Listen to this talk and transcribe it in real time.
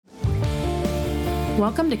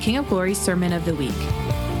Welcome to King of Glory's Sermon of the Week.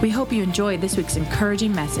 We hope you enjoyed this week's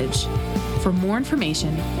encouraging message. For more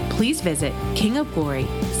information, please visit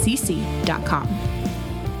kingofglorycc.com.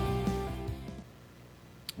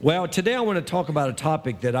 Well, today I want to talk about a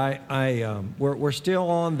topic that we're still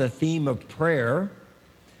on the theme of prayer.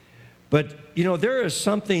 But, you know, there is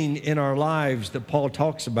something in our lives that Paul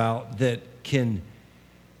talks about that can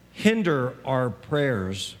hinder our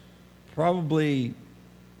prayers probably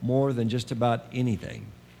more than just about anything.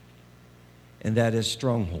 And that is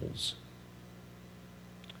strongholds.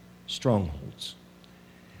 Strongholds.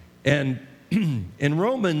 And in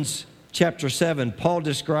Romans chapter 7, Paul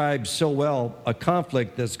describes so well a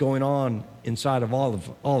conflict that's going on inside of all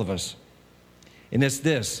of us. And it's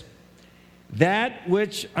this: that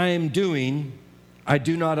which I am doing, I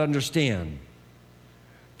do not understand.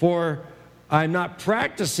 For I'm not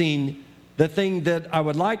practicing the thing that I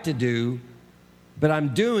would like to do, but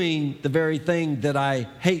I'm doing the very thing that I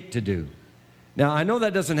hate to do. Now, I know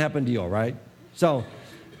that doesn't happen to you all, right? So,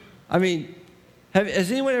 I mean,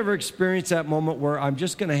 has anyone ever experienced that moment where I'll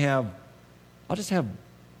just have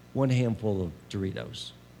one handful of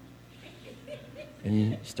Doritos? And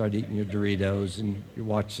you start eating your Doritos and you're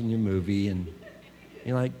watching your movie and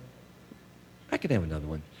you're like, I could have another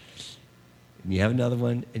one. And you have another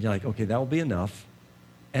one and you're like, okay, that will be enough.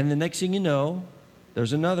 And the next thing you know,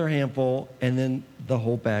 there's another handful and then the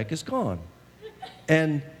whole bag is gone.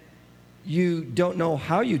 And you don't know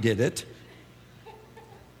how you did it.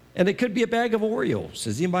 And it could be a bag of Oreos.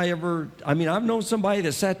 Has anybody ever, I've known somebody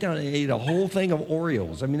that sat down and ate a whole thing of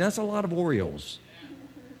Oreos. That's a lot of Oreos.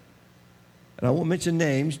 And I won't mention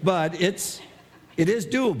names, but it is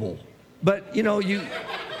doable. But, you know, you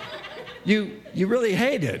really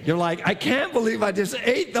hate it. You're like, I can't believe I just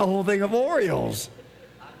ate the whole thing of Oreos.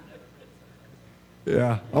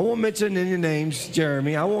 Yeah, I won't mention any names,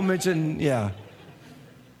 Jeremy. I won't mention, yeah.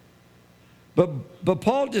 But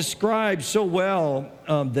Paul describes so well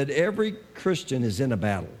that every Christian is in a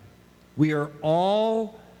battle. We are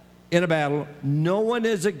all in a battle. No one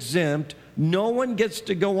is exempt. No one gets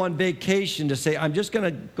to go on vacation to say, I'm just going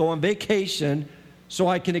to go on vacation so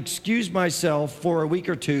I can excuse myself for a week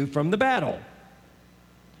or two from the battle.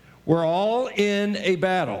 We're all in a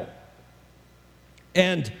battle.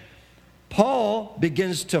 And Paul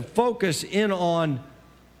begins to focus in on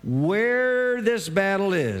where this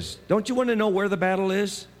battle is. Don't you want to know where the battle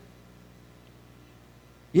is?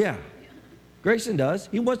 Yeah. Grayson does.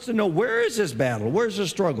 He wants to know, where is this battle? Where's the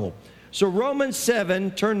struggle? So Romans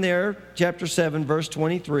 7, turn there, chapter 7, verse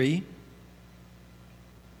 23.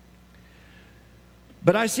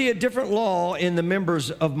 But I see a different law in the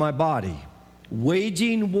members of my body,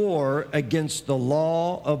 waging war against the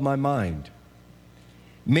law of my mind,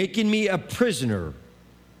 making me a prisoner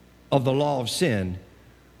of the law of sin,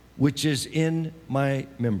 which is in my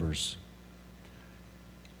members.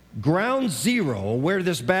 Ground zero, where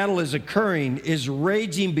this battle is occurring, is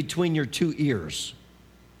raging between your two ears.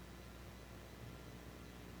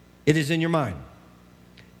 It is in your mind.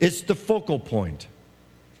 It's the focal point.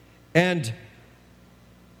 And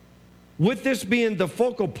with this being the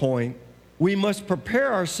focal point, we must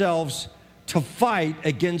prepare ourselves to fight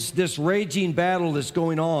against this raging battle that's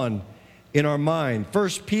going on in our mind. 1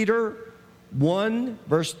 Peter 1,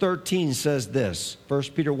 verse 13 says this.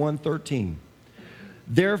 1 Peter 1:13.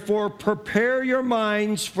 Therefore, prepare your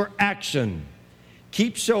minds for action.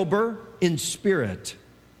 Keep sober in spirit.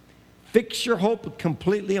 Fix your hope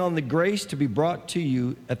completely on the grace to be brought to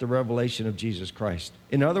you at the revelation of Jesus Christ.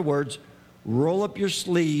 In other words, roll up your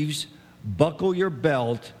sleeves, buckle your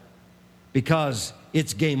belt, because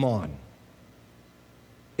it's game on.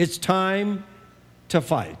 It's time to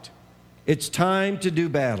fight. It's time to do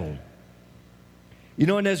battle. You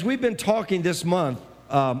know, and as we've been talking this month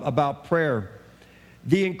about prayer,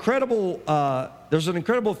 there's an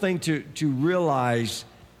incredible thing to realize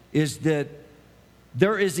is that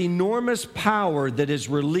there is enormous power that is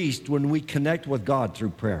released when we connect with God through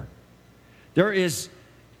prayer. There is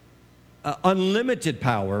unlimited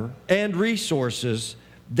power and resources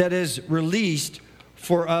that is released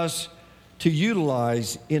for us to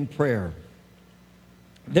utilize in prayer.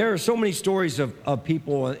 There are so many stories of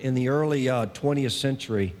people in the early 20th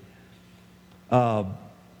century,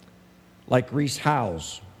 like Rees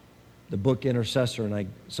Howells, the book Intercessor, and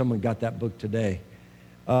someone got that book today.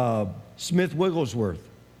 Smith Wigglesworth,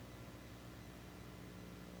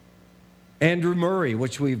 Andrew Murray,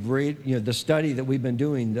 which we've read, the study that we've been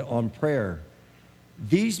doing on prayer.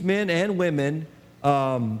 These men and women,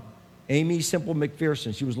 Amy Semple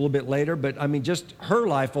McPherson, she was a little bit later, but just her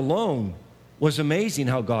life alone was amazing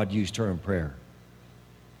how God used her in prayer.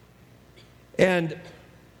 And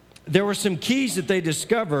there were some keys that they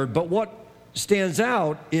discovered, but what stands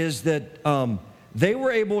out is that they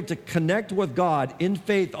were able to connect with God in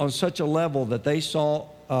faith on such a level that they saw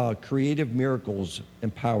creative miracles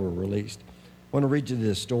and power released. I want to read you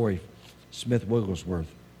this story, Smith Wigglesworth.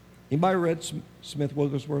 Anybody read Smith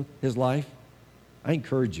Wigglesworth, his life? I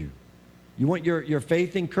encourage you. You want your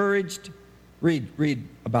faith encouraged? Read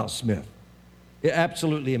about Smith.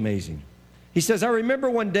 Absolutely amazing. He says, I remember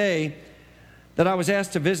one day that I was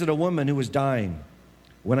asked to visit a woman who was dying.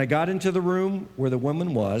 When I got into the room where the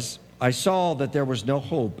woman was, I saw that there was no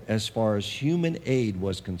hope as far as human aid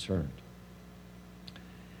was concerned.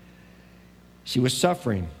 She was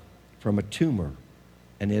suffering from a tumor,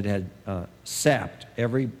 and it had sapped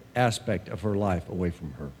every aspect of her life away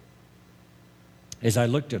from her. As I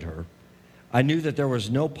looked at her, I knew that there was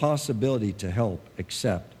no possibility to help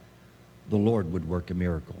except the Lord would work a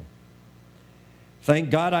miracle.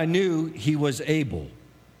 Thank God I knew He was able.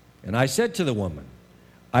 And I said to the woman,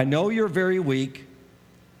 I know you're very weak,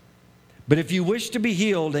 but if you wish to be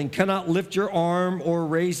healed and cannot lift your arm or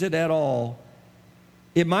raise it at all,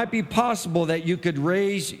 it might be possible that you could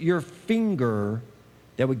raise your finger.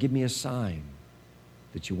 That would give me a sign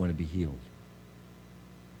that you want to be healed.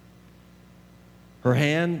 Her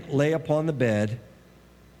hand lay upon the bed.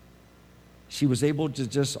 She was able to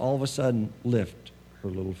just all of a sudden lift her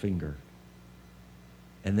little finger.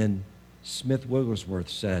 And then Smith Wigglesworth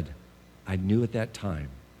said, I knew at that time.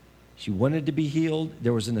 She wanted to be healed.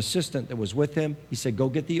 There was an assistant that was with him. He said, go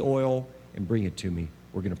get the oil and bring it to me.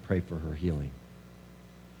 We're going to pray for her healing.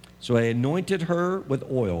 So I anointed her with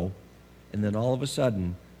oil, and then all of a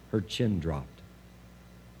sudden, her chin dropped.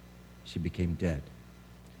 She became dead.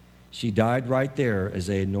 She died right there as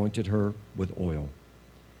they anointed her with oil.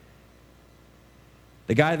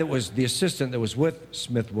 The guy that was the assistant that was with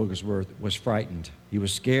Smith Wigglesworth was frightened. He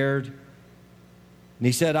was scared. And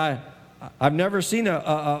he said, I've never seen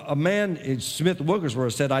a man, Smith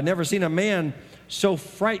Wigglesworth said, I've never seen a man so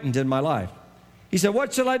frightened in my life. He said,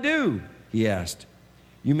 what shall I do? He asked.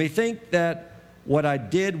 You may think that what I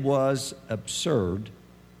did was absurd,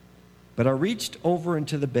 but I reached over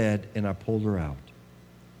into the bed and I pulled her out.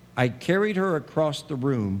 I carried her across the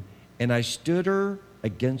room and I stood her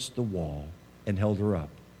against the wall and held her up.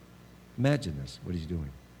 Imagine this, what he's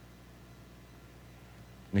doing.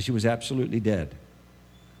 And she was absolutely dead.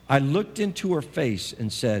 I looked into her face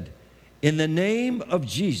and said, in the name of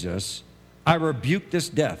Jesus, I rebuke this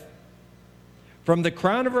death. From the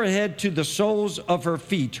crown of her head to the soles of her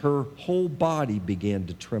feet, her whole body began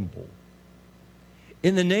to tremble.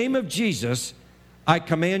 In the name of Jesus, I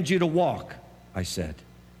command you to walk, I said.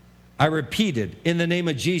 I repeated, in the name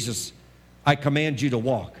of Jesus, I command you to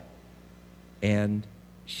walk. And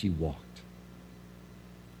she walked.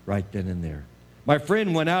 Right then and there. My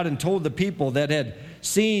friend went out and told the people that had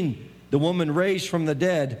seen the woman raised from the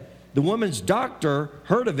dead. The woman's doctor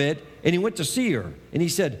heard of it, and he went to see her. And he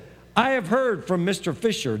said, I have heard from Mr.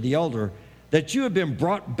 Fisher, the elder, that you have been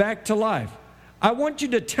brought back to life. I want you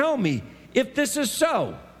to tell me if this is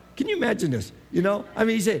so. Can you imagine this? You know, I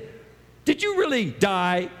mean, he said, did you really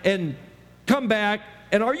die and come back?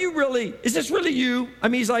 And are you really, is this really you? I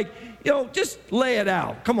mean, he's like, you know, just lay it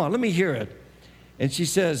out. Come on, let me hear it. And she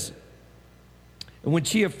says, and when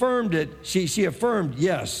she affirmed it, she affirmed,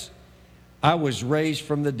 yes, I was raised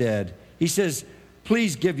from the dead. He says,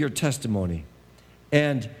 please give your testimony.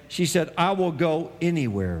 And she said, I will go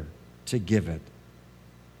anywhere to give it.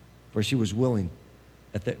 For she was willing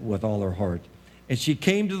with all her heart. And she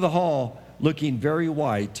came to the hall looking very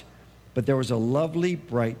white, but there was a lovely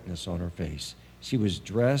brightness on her face. She was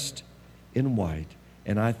dressed in white,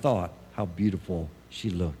 and I thought how beautiful she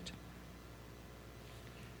looked.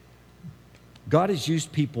 God has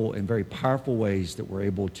used people in very powerful ways that were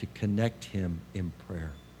able to connect Him in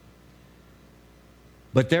prayer.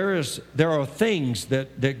 But there are things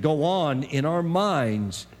that go on in our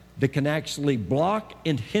minds that can actually block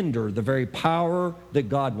and hinder the very power that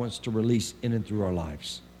God wants to release in and through our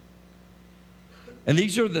lives. And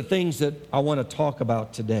these are the things that I want to talk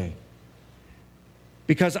about today.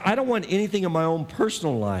 Because I don't want anything in my own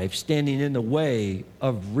personal life standing in the way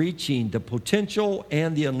of reaching the potential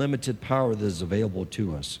and the unlimited power that is available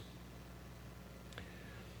to us.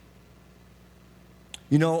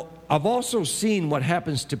 You know, I've also seen what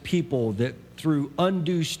happens to people that through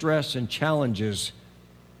undue stress and challenges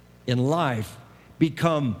in life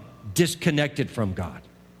become disconnected from God.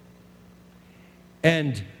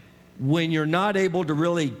 And when you're not able to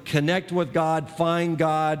really connect with God, find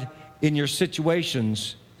God in your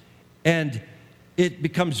situations, and it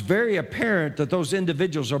becomes very apparent that those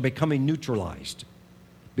individuals are becoming neutralized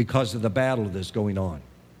because of the battle that's going on.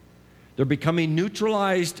 They're becoming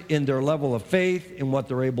neutralized in their level of faith in what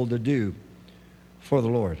they're able to do for the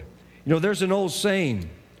Lord. You know, there's an old saying,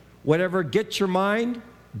 whatever gets your mind,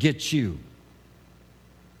 gets you.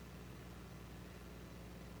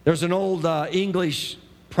 There's an old English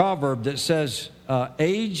proverb that says,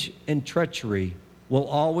 age and treachery will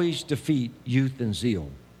always defeat youth and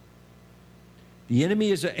zeal. The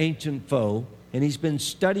enemy is an ancient foe, and he's been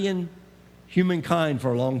studying humankind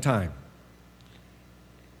for a long time.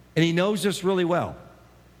 And he knows us really well.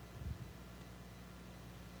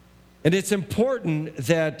 And it's important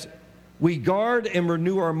that we guard and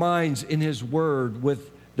renew our minds in his word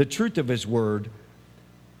with the truth of his word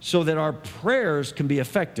so that our prayers can be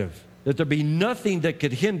effective, that there be nothing that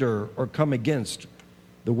could hinder or come against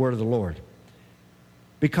the word of the Lord.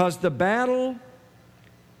 Because the battle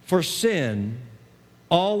for sin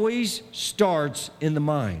always starts in the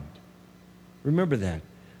mind. Remember that.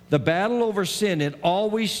 The battle over sin, it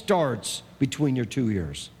always starts between your two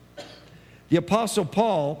ears. The Apostle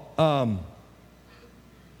Paul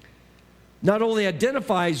not only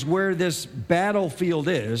identifies where this battlefield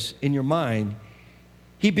is in your mind,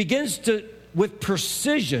 he begins to, with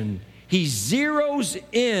precision, he zeroes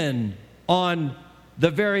in on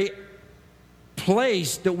the very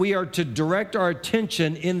place that we are to direct our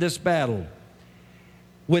attention in this battle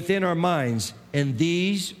within our minds, and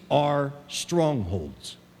these are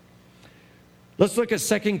strongholds. Let's look at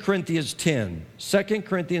 2 Corinthians 10. 2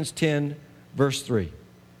 Corinthians 10, verse 3.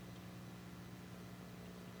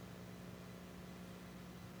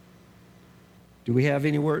 Do we have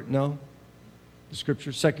any word? No? The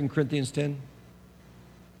scripture, 2 Corinthians 10,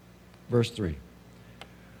 verse 3.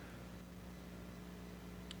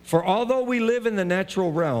 For although we live in the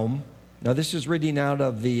natural realm, now this is reading out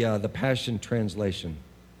of the Passion Translation.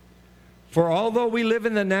 For although we live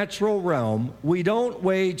in the natural realm, we don't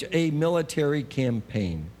wage a military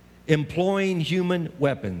campaign, employing human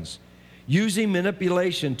weapons, using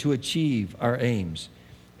manipulation to achieve our aims.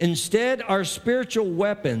 Instead, our spiritual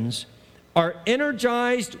weapons are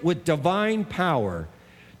energized with divine power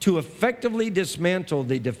to effectively dismantle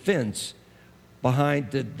the defenses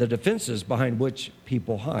behind which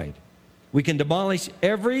people hide. We can demolish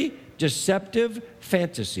every deceptive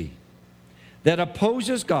fantasy that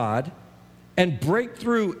opposes God and break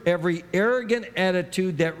through every arrogant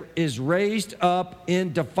attitude that is raised up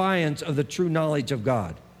in defiance of the true knowledge of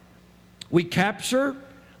God. We capture,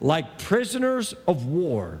 like prisoners of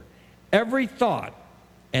war, every thought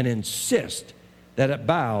and insist that it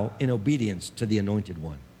bow in obedience to the Anointed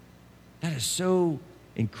One. That is so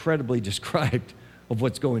incredibly described of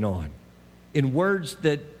what's going on in words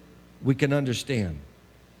that we can understand.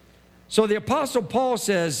 So the Apostle Paul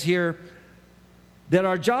says here that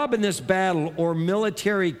our job in this battle or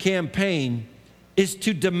military campaign is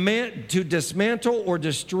to dismantle or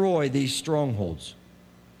destroy these strongholds.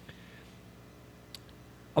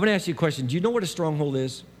 I'm going to ask you a question. Do you know what a stronghold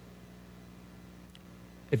is?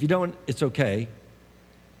 If you don't, it's okay.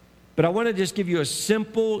 But I want to just give you a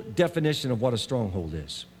simple definition of what a stronghold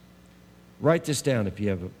is. Write this down if you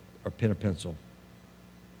have a pen or pencil.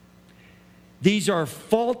 These are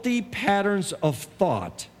faulty patterns of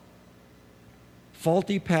thought.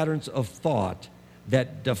 Faulty patterns of thought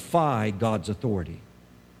that defy God's authority.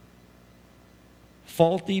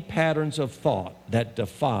 Faulty patterns of thought that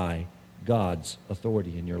defy God's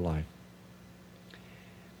authority in your life.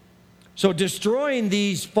 So destroying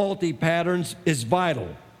these faulty patterns is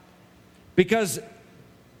vital because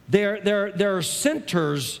there are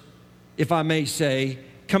centers, if I may say,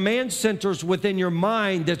 command centers within your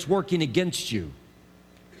mind that's working against you.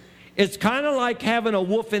 It's kind of like having a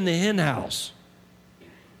wolf in the hen house.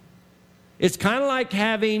 It's kind of like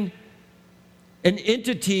having an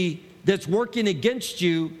entity that's working against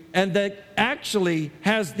you and that actually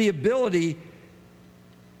has the ability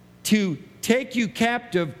to take you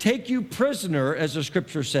captive, take you prisoner, as the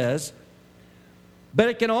scripture says, but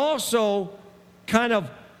it can also kind of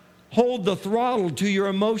hold the throttle to your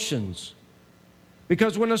emotions.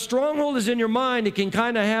 Because when a stronghold is in your mind, it can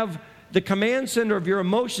kind of have the command center of your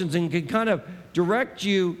emotions and can kind of direct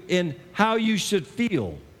you in how you should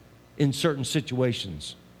feel in certain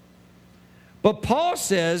situations. But Paul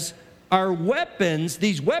says our weapons,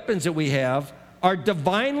 these weapons that we have, are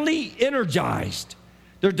divinely energized.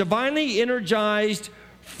 They're divinely energized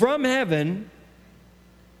from heaven,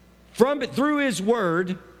 through his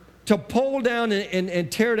word, to pull down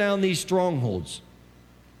and tear down these strongholds.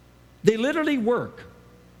 They literally work.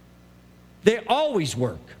 They always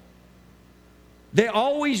work. They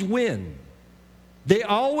always win. They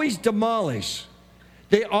always demolish.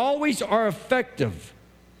 They always are effective.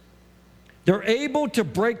 They're able to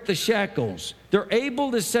break the shackles. They're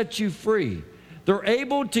able to set you free. They're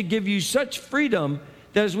able to give you such freedom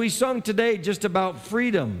that, as we sung today just about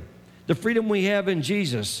freedom, the freedom we have in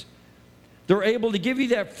Jesus, they're able to give you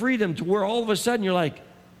that freedom to where all of a sudden you're like,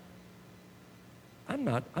 I'm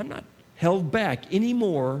not held back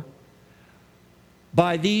anymore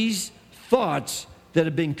by these thoughts that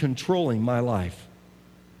have been controlling my life.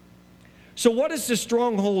 So what is the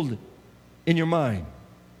stronghold in your mind?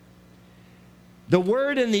 The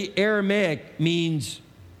word in the Aramaic means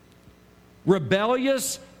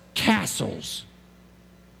rebellious castles.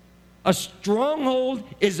 A stronghold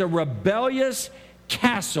is a rebellious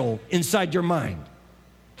castle inside your mind.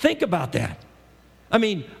 Think about that. I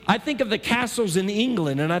mean, I think of the castles in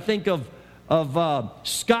England, and I think of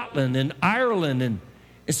Scotland and Ireland, and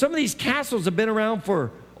some of these castles have been around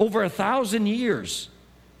for over 1,000 years,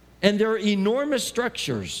 and they're enormous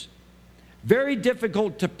structures, very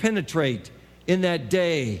difficult to penetrate in that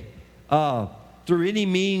day through any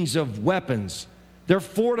means of weapons. They're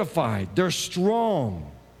fortified, they're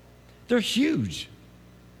strong, they're huge.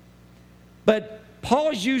 But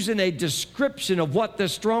Paul's using a description of what the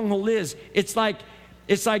stronghold is. It's like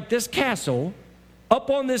this castle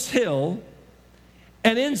up on this hill,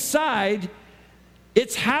 and inside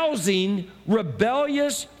it's housing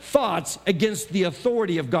rebellious thoughts against the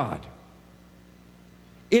authority of God.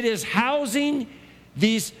 It is housing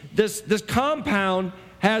this compound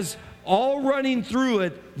has all running through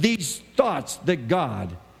it these thoughts that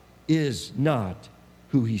God is not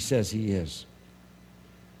who he says he is.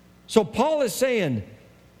 So Paul is saying,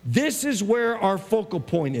 this is where our focal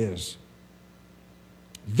point is.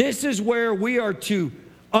 This is where we are to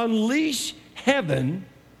unleash heaven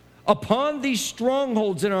upon these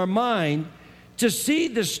strongholds in our mind to see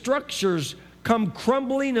the structures come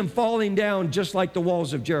crumbling and falling down just like the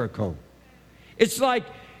walls of Jericho. It's like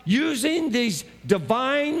using these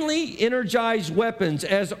divinely energized weapons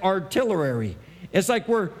as artillery. It's like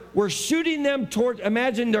we're shooting them toward,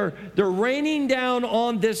 imagine they're raining down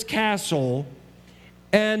on this castle,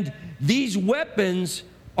 and these weapons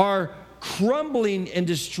are crumbling and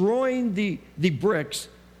destroying the bricks,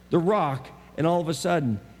 the rock, and all of a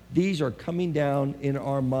sudden, these are coming down in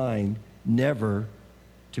our mind, never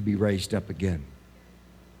to be raised up again.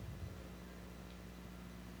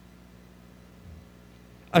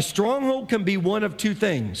 A stronghold can be one of two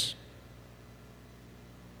things.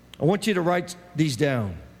 I want you to write these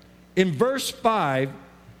down. In verse 5,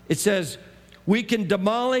 it says, we can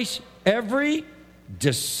demolish every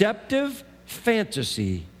deceptive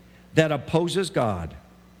fantasy that opposes God.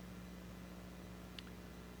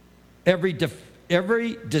 Every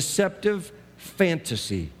deceptive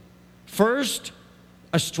fantasy. First,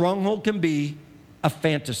 a stronghold can be a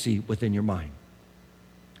fantasy within your mind.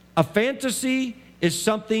 A fantasy is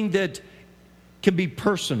something that can be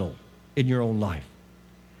personal in your own life.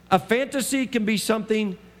 A fantasy can be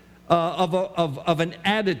something of an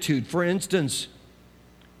attitude. For instance,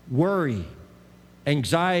 worry,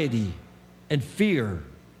 anxiety, and fear.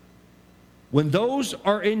 When those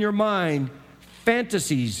are in your mind,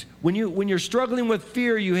 fantasies, when you're struggling with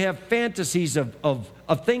fear, you have fantasies of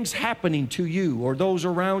things happening to you or those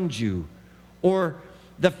around you, or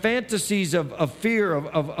the fantasies of fear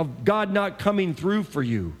of God not coming through for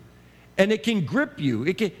you. And it can grip you.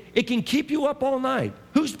 It can keep you up all night.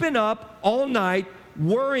 Who's been up all night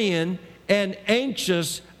worrying and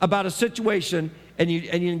anxious about a situation and you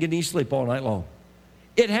didn't get any sleep all night long?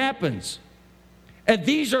 It happens. And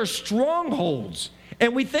these are strongholds.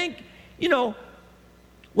 And we think,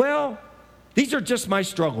 well, these are just my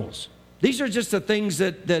struggles. These are just the things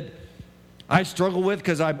that I struggle with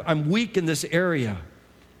because I'm weak in this area.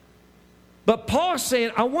 But Paul's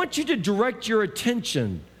saying, I want you to direct your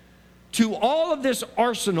attention to all of this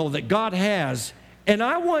arsenal that God has, and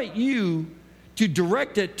I want you to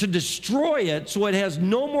direct it, to destroy it so it has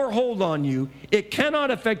no more hold on you. It cannot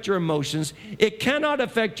affect your emotions. It cannot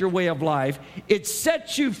affect your way of life. It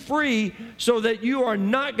sets you free so that you are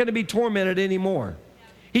not going to be tormented anymore.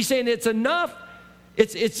 He's saying it's enough.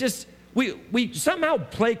 It's just, we somehow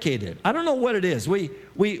placate it. I don't know what it is.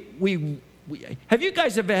 Have you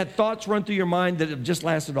guys ever had thoughts run through your mind that have just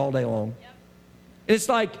lasted all day long? Yep. It's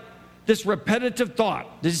like this repetitive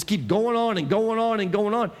thought. They just keep going on and going on and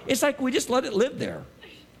going on. It's like we just let it live there.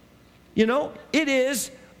 It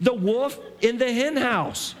is the wolf in the hen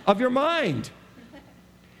house of your mind.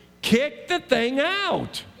 Kick the thing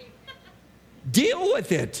out. Deal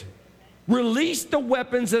with it. Release the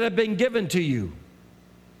weapons that have been given to you.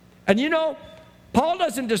 And Paul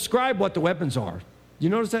doesn't describe what the weapons are. You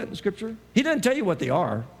notice that in Scripture? He doesn't tell you what they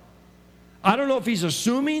are. I don't know if he's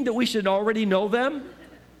assuming that we should already know them.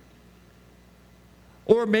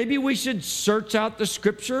 Or maybe we should search out the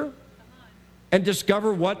scripture and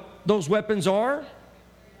discover what those weapons are.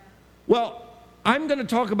 Well, I'm going to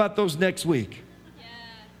talk about those next week.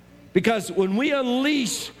 Because when we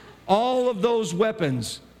unleash all of those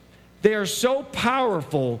weapons, they are so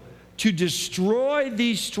powerful to destroy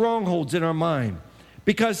these strongholds in our mind.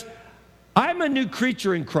 Because I'm a new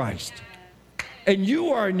creature in Christ, and you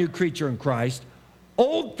are a new creature in Christ.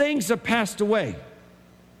 Old things have passed away.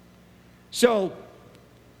 So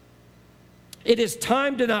it is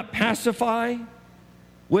time to not pacify.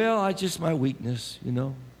 Well, it's just my weakness, you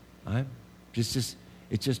know. It's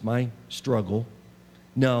just my struggle.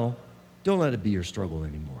 No, don't let it be your struggle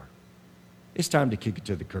anymore. It's time to kick it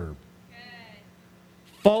to the curb.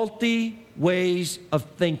 Faulty ways of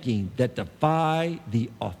thinking that defy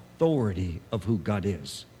the authority of who God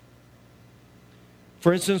is.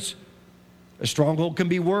 For instance, a stronghold can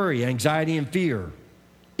be worry, anxiety, and fear.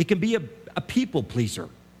 It can be a people pleaser.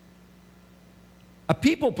 A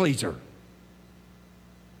people pleaser.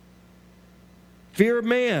 Fear of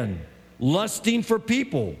man, lusting for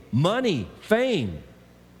people, money, fame.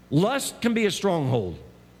 Lust can be a stronghold.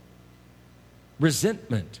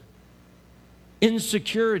 Resentment,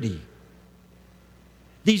 insecurity.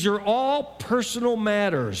 These are all personal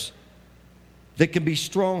matters that can be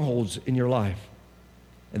strongholds in your life.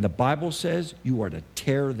 And the Bible says you are to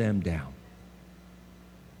tear them down.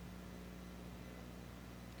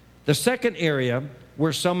 The second area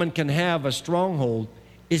where someone can have a stronghold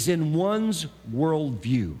is in one's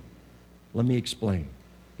worldview. Let me explain.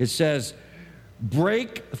 It says,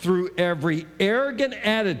 break through every arrogant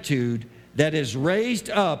attitude that is raised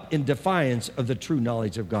up in defiance of the true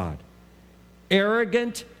knowledge of God.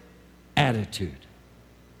 Arrogant attitude.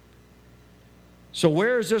 So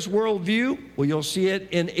where is this worldview? Well, you'll see it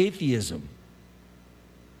in atheism.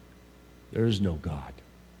 There is no God.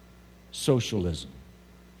 Socialism,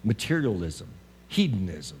 materialism,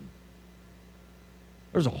 hedonism.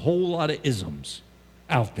 There's a whole lot of isms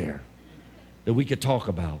out there that we could talk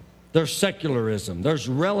about. There's secularism. There's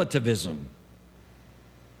relativism.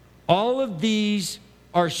 All of these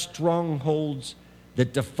are strongholds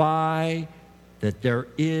that defy that there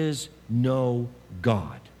is no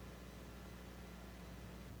God.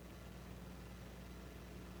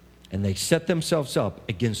 And they set themselves up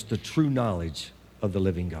against the true knowledge of the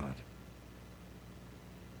living God.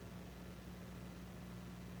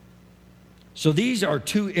 So these are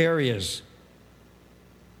two areas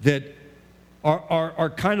that are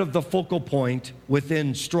kind of the focal point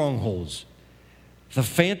within strongholds. The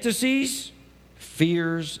fantasies,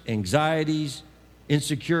 fears, anxieties,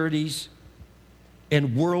 insecurities, and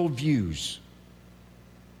worldviews.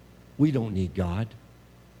 We don't need God.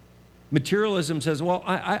 Materialism says, well,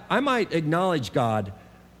 I might acknowledge God,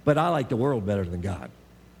 but I like the world better than God.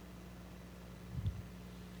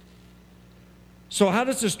 So how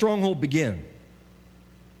does the stronghold begin?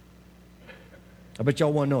 I bet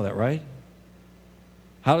y'all want to know that, right?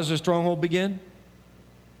 How does the stronghold begin?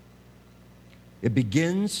 It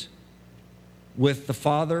begins with the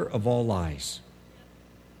father of all lies.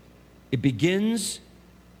 It begins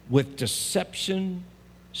with deception,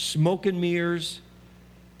 smoke and mirrors,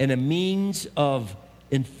 and a means of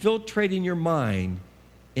infiltrating your mind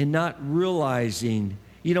and not realizing,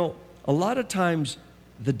 you know, a lot of times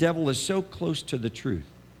the devil is so close to the truth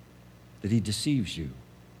that he deceives you.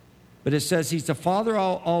 But it says he's the father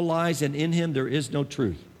of all lies, and in him there is no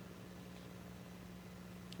truth.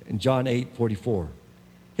 In John 8:44.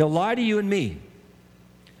 He'll lie to you and me.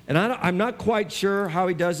 And I'm not quite sure how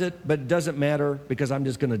he does it, but it doesn't matter because I'm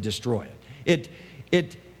just going to destroy it.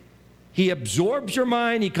 He absorbs your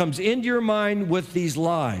mind. He comes into your mind with these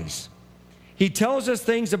lies. He tells us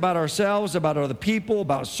things about ourselves, about other people,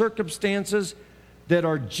 about circumstances that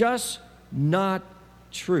are just not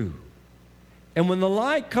true. And when the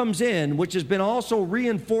lie comes in, which has been also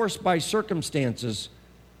reinforced by circumstances,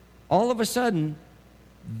 all of a sudden,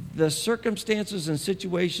 the circumstances and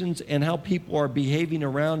situations and how people are behaving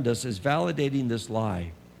around us is validating this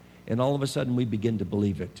lie. And all of a sudden, we begin to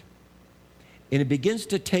believe it. And it begins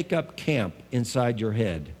to take up camp inside your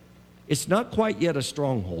head. It's not quite yet a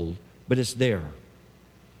stronghold, but it's there.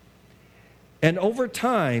 And over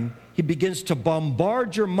time, he begins to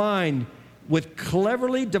bombard your mind with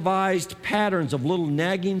cleverly devised patterns of little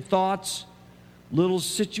nagging thoughts, little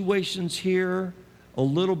situations here, a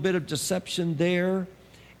little bit of deception there.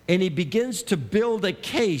 And he begins to build a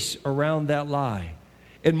case around that lie.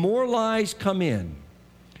 And more lies come in.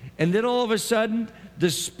 And then all of a sudden, the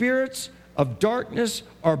spirits of darkness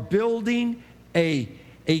are building a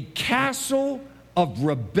castle of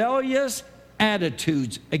rebellious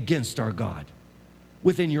attitudes against our God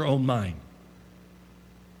within your own mind.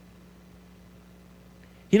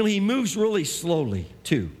 He moves really slowly,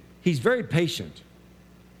 too. He's very patient.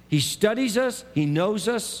 He studies us. He knows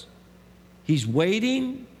us. He's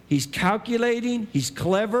waiting. He's calculating. He's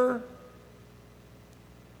clever.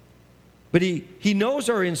 But he knows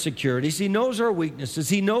our insecurities. He knows our weaknesses.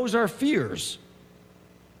 He knows our fears.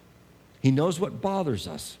 He knows what bothers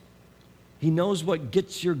us. He knows what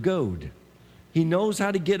gets your goad. He knows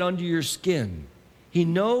how to get under your skin. He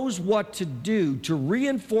knows what to do to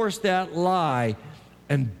reinforce that lie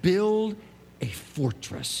and build a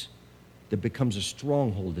fortress that becomes a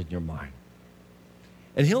stronghold in your mind.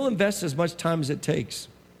 And he'll invest as much time as it takes.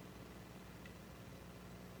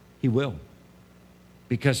 He will.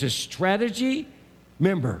 Because his strategy,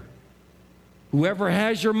 remember, whoever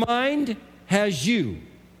has your mind has you.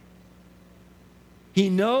 He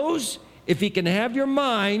knows if he can have your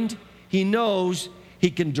mind, he knows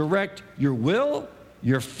he can direct your will,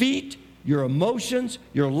 your feet, your emotions,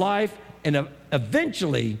 your life, and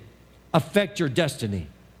eventually affect your destiny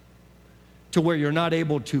to where you're not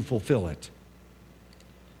able to fulfill it.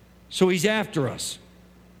 So he's after us.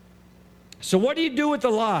 So what do you do with the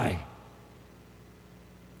lie?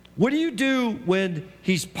 What do you do when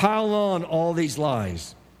he's piling on all these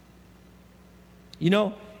lies?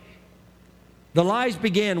 The lies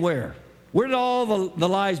began where? Where did all the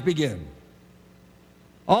lies begin?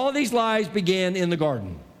 All these lies began in the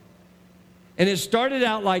garden. And it started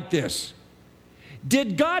out like this.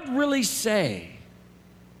 Did God really say?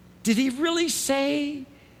 Did he really say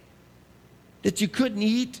that you couldn't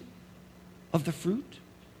eat of the fruit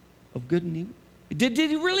of good and evil? Did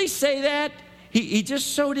he really say that? He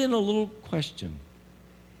just sewed in a little question.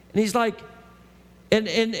 And he's like,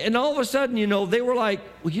 and all of a sudden, they were like,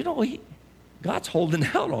 well, God's holding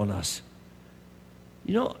out on us.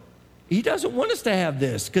 He doesn't want us to have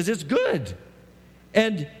this because it's good.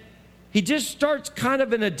 And he just starts kind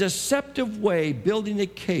of in a deceptive way building a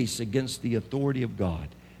case against the authority of God.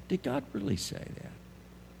 Did God really say that?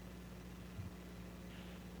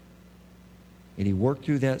 And he worked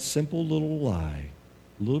through that simple little lie,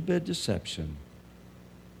 a little bit of deception,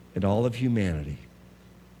 and all of humanity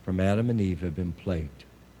from Adam and Eve have been plagued.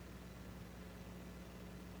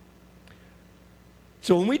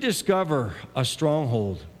 So when we discover a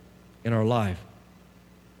stronghold in our life,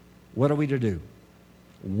 what are we to do?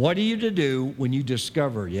 What are you to do when you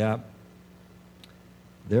discover,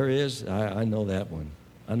 there is, I know that one.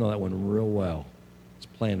 I know that one real well. It's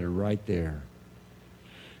planted right there.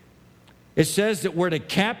 It says that we're to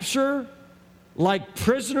capture, like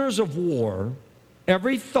prisoners of war,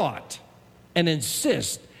 every thought and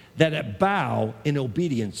insist that it bow in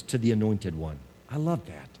obedience to the Anointed One. I love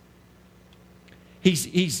that.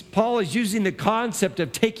 Paul is using the concept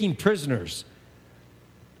of taking prisoners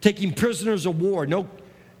of war. No,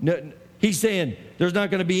 he's saying there's not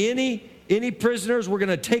going to be any prisoners. We're going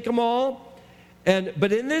to take them all.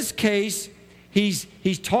 But in this case,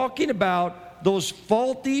 he's talking about those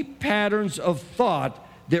faulty patterns of thought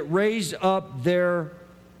that raise up their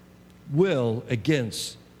will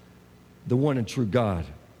against the one and true God.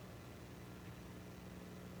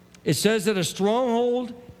 It says that a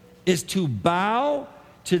stronghold is to bow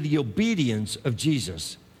to the obedience of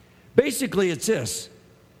Jesus. Basically, it's this.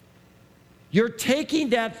 You're taking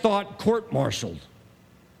that thought court-martialed.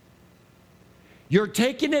 You're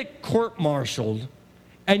taking it court-martialed,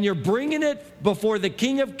 and you're bringing it before the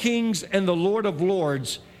King of Kings and the Lord of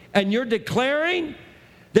Lords, and you're declaring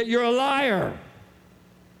that you're a liar.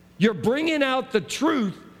 You're bringing out the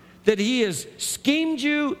truth that he has schemed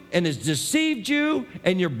you and has deceived you,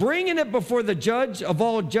 and you're bringing it before the judge of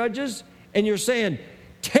all judges, and you're saying,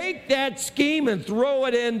 take that scheme and throw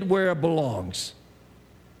it in where it belongs.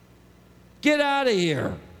 Get out of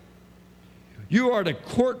here. You are to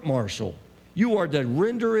court-martial. You are to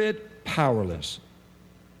render it powerless.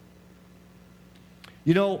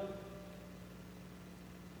 I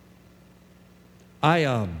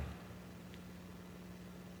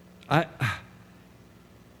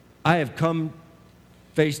have come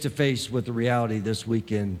face to face with the reality this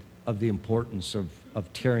weekend of the importance of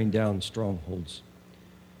tearing down strongholds.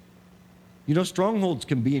 Strongholds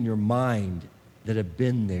can be in your mind that have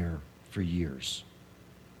been there for years.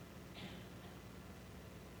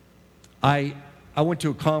 I went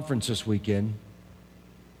to a conference this weekend,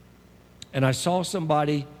 and I saw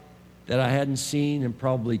somebody that I hadn't seen in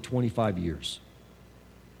probably 25 years.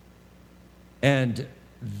 And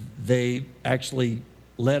they actually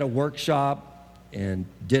led a workshop and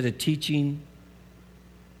did a teaching.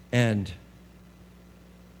 And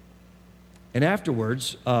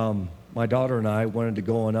afterwards, my daughter and I wanted to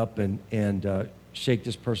go on up and shake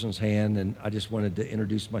this person's hand, and I just wanted to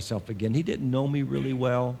introduce myself again. He didn't know me really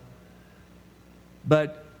well.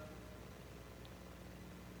 But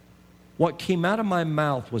what came out of my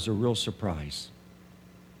mouth was a real surprise.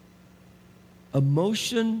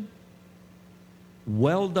 Emotion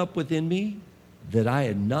welled up within me that I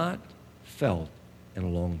had not felt in a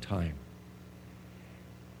long time.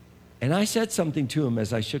 And I said something to him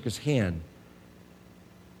as I shook his hand.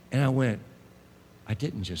 And I went, I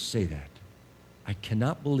didn't just say that. I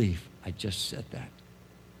cannot believe I just said that.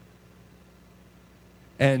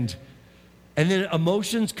 And then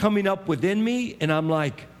emotions coming up within me, and I'm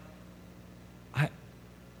like,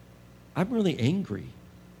 I'm really angry.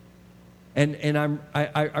 And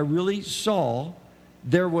I really saw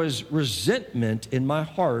there was resentment in my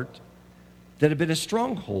heart that had been a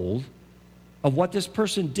stronghold of what this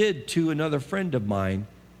person did to another friend of mine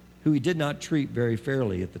who he did not treat very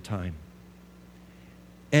fairly at the time.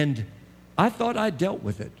 And I thought I dealt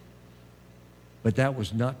with it, but that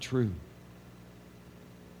was not true.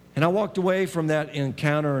 And I walked away from that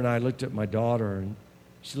encounter, and I looked at my daughter, and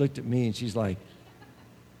she looked at me, and she's like,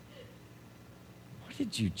 what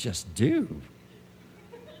did you just do?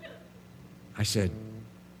 I said,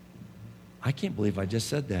 I can't believe I just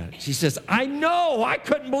said that. She says, I know, I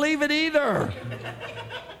couldn't believe it either.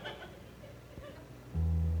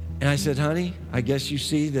 And I said, honey, I guess you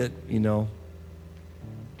see that,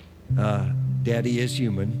 Daddy is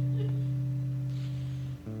human.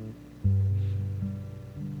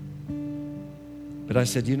 But I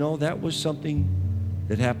said, that was something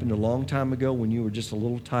that happened a long time ago when you were just a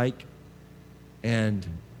little tyke. And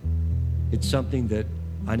it's something that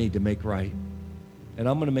I need to make right. And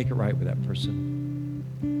I'm going to make it right with that person.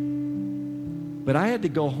 But I had to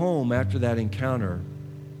go home after that encounter,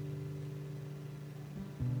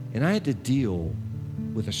 and I had to deal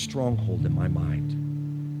with a stronghold in my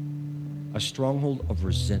mind, a stronghold of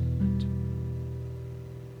resentment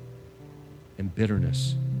and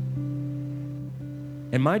bitterness.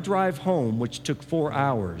 And my drive home, which took 4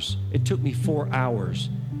 hours, it took me 4 hours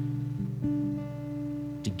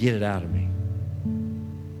to get it out of me,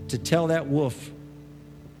 to tell that wolf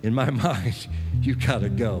in my mind, you gotta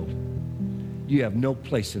go. You have no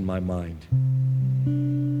place in my mind.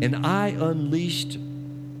 And I unleashed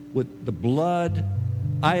with the blood,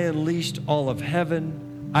 I unleashed all of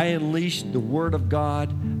heaven, I unleashed the word of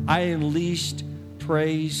God, I unleashed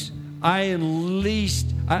praise, it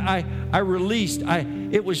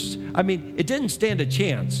didn't stand a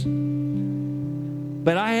chance.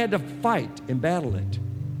 But I had to fight and battle it.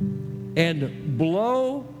 And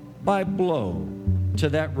blow by blow to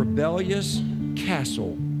that rebellious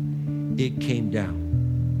castle, it came down.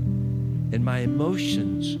 And my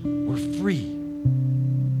emotions were free.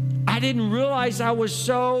 I didn't realize I was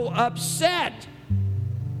so upset.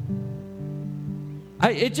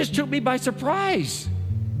 It just took me by surprise.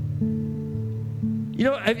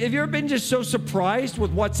 Have you ever been just so surprised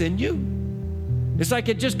with what's in you? It's like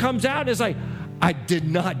it just comes out. It's like, I did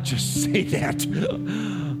not just say that.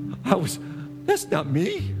 That's not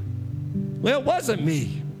me. Well, it wasn't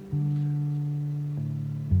me.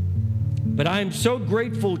 But I am so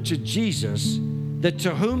grateful to Jesus that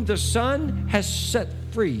to whom the Son has set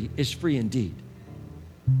free is free indeed.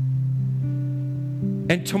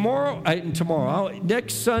 And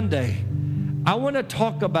next Sunday, I want to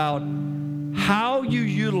talk about how you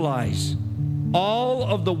utilize all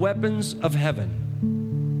of the weapons of heaven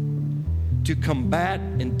to combat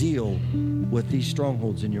and deal with these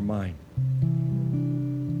strongholds in your mind.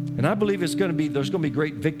 And I believe there's going to be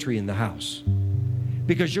great victory in the house,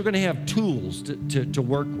 because you're going to have tools to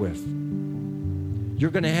work with.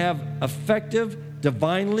 You're going to have effective,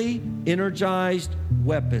 divinely energized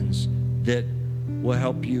weapons that will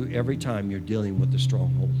help you every time you're dealing with the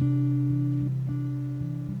stronghold.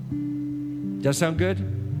 Does that sound good?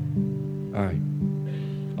 All right.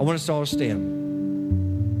 I want us all to stand.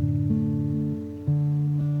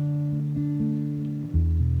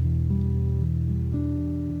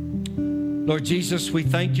 Lord Jesus, we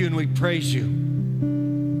thank you and we praise you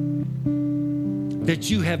that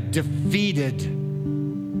you have defeated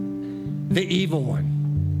the evil one.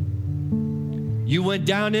 You went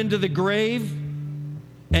down into the grave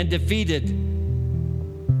and defeated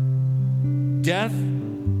death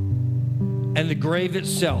and the grave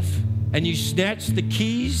itself. And you snatched the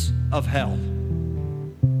keys of hell.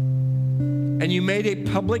 And you made a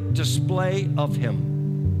public display of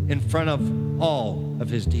him in front of all of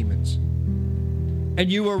his demons.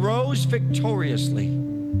 And you arose victoriously.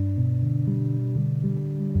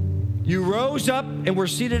 You rose up and were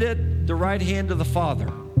seated at the right hand of the Father.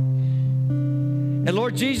 And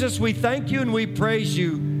Lord Jesus, we thank you and we praise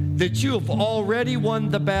you that you have already won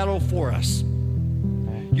the battle for us.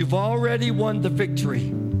 You've already won the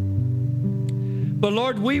victory. But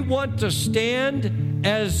Lord, we want to stand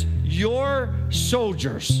as your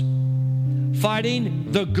soldiers,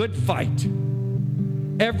 fighting the good fight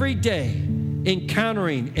every day,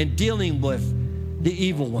 encountering and dealing with the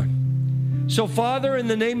evil one. So, Father, in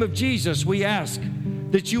the name of Jesus, we ask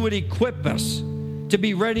that you would equip us to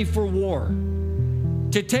be ready for war,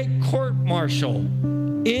 to take court-martial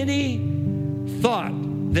any thought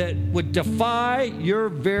that would defy your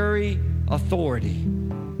very authority.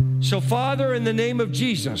 So, Father, in the name of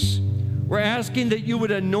Jesus, we're asking that you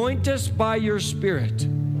would anoint us by your Spirit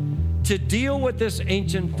to deal with this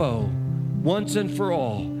ancient foe once and for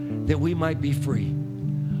all, that we might be free.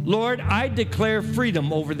 Lord, I declare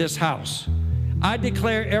freedom over this house. I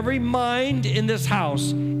declare every mind in this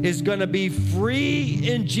house is going to be free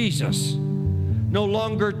in Jesus, no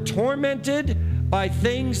longer tormented by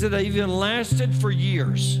things that have even lasted for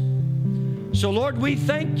years. So, Lord, we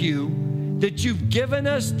thank you that you've given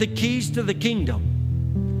us the keys to the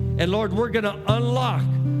kingdom. And, Lord, we're going to unlock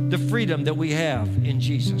the freedom that we have in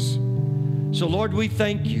Jesus. So, Lord, we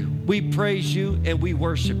thank you, we praise you, and we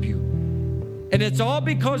worship you. And it's all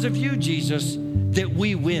because of you, Jesus, that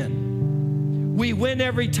we win. We win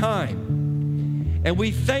every time. And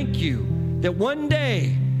we thank you that one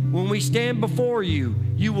day when we stand before you,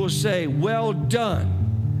 you will say, well done,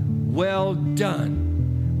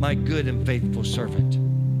 my good and faithful servant.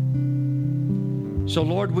 So,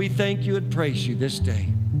 Lord, we thank you and praise you this day.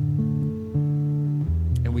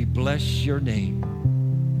 And we bless your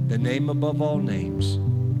name, the name above all names,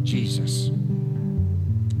 Jesus.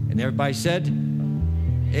 And everybody said,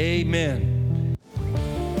 amen.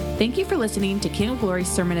 Thank you for listening to King of Glory's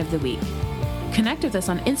Sermon of the Week. Connect with us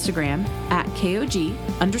on Instagram at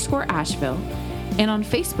KOG_Asheville and on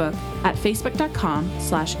Facebook at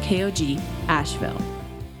facebook.com/KOG Asheville.